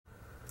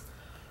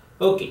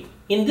Okay,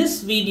 in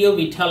this video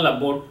we tell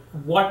about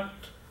what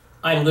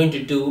I'm going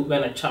to do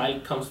when a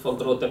child comes for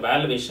growth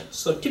evaluation.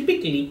 So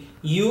typically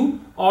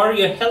you or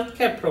your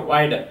healthcare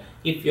provider,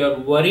 if you're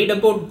worried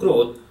about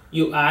growth,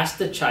 you ask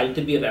the child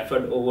to be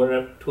referred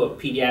over to a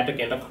pediatric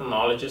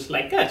endocrinologist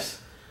like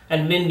us.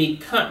 And when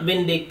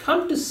they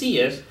come to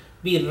see us,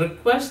 we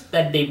request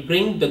that they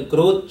bring the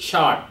growth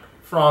chart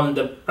from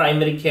the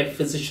primary care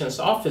physician's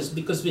office,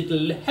 because it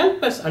will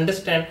help us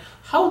understand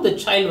how the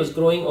child was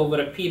growing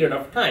over a period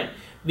of time.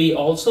 We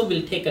also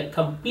will take a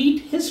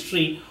complete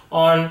history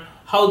on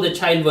how the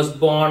child was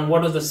born,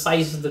 what was the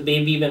size of the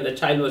baby when the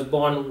child was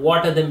born,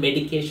 what are the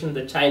medication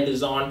the child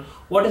is on,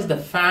 what is the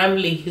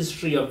family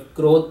history of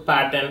growth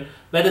pattern,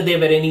 whether there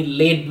were any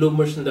late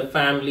bloomers in the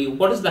family,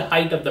 what is the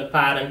height of the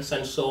parents,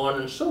 and so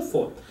on and so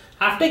forth.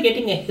 After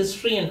getting a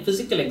history and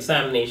physical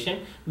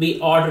examination, we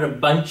order a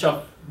bunch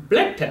of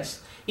blood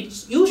tests. It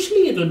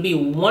will be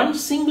one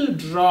single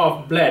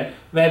draw of blood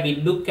where we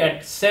look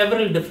at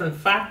several different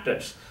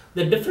factors.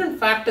 The different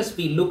factors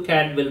we look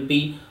at will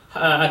be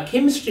a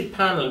chemistry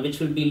panel, which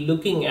will be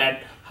looking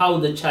at how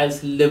the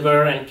child's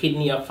liver and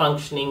kidney are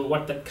functioning,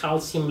 what the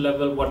calcium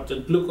level, what the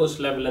glucose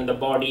level in the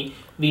body.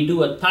 We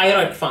do a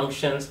thyroid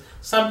functions.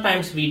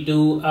 Sometimes we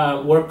do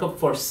workup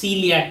for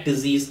celiac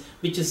disease,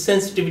 which is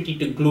sensitivity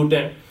to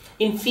gluten.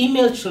 In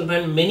female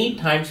children, many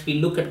times we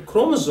look at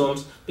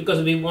chromosomes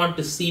because we want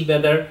to see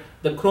whether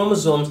the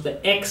chromosomes,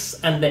 the X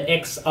and the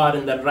X are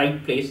in the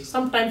right place.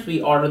 Sometimes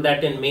we order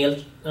that in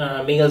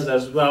males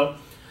as well.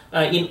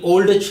 In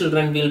older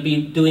children, we'll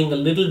be doing a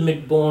little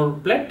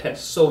mid-bone blood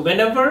test. So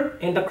whenever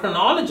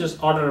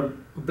endocrinologists order a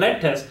blood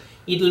test,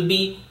 it'll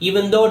be,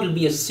 even though it'll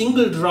be a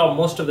single draw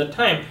most of the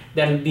time,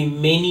 there will be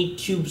many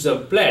tubes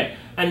of blood.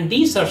 And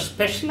these are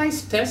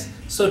specialized tests,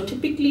 so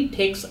typically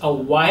takes a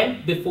while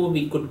before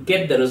we could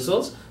get the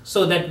results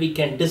so that we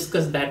can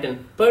discuss that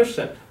in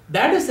person.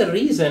 That is the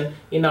reason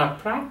in our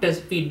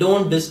practice we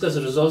don't discuss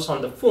results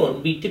on the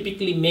phone. We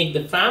typically make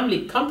the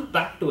family come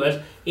back to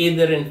us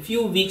either in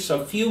few weeks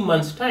or few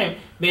months time,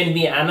 when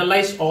we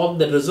analyze all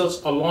the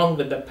results along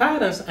with the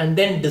parents and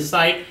then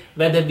decide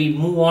whether we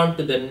move on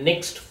to the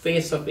next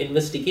phase of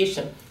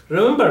investigation.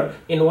 Remember,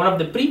 in one of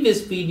the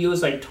previous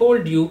videos I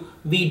told you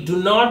we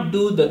do not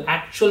do the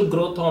actual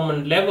growth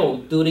hormone level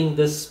during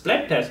this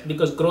blood test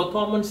because growth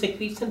hormone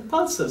secretes in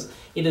pulses.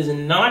 It is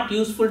not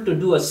useful to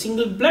do a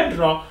single blood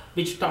draw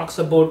which talks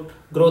about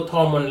growth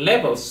hormone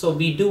levels. So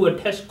we do a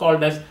test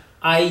called as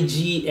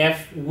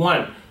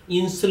IGF-1,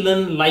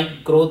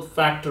 insulin-like growth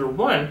factor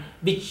 1,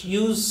 which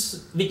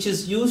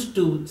is used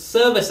to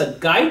serve as a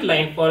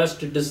guideline for us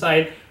to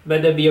decide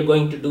whether we are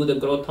going to do the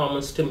growth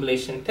hormone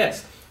stimulation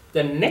test.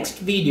 The next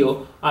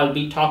video, I'll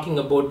be talking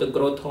about the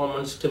growth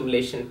hormone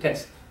stimulation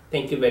test.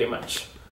 Thank you very much.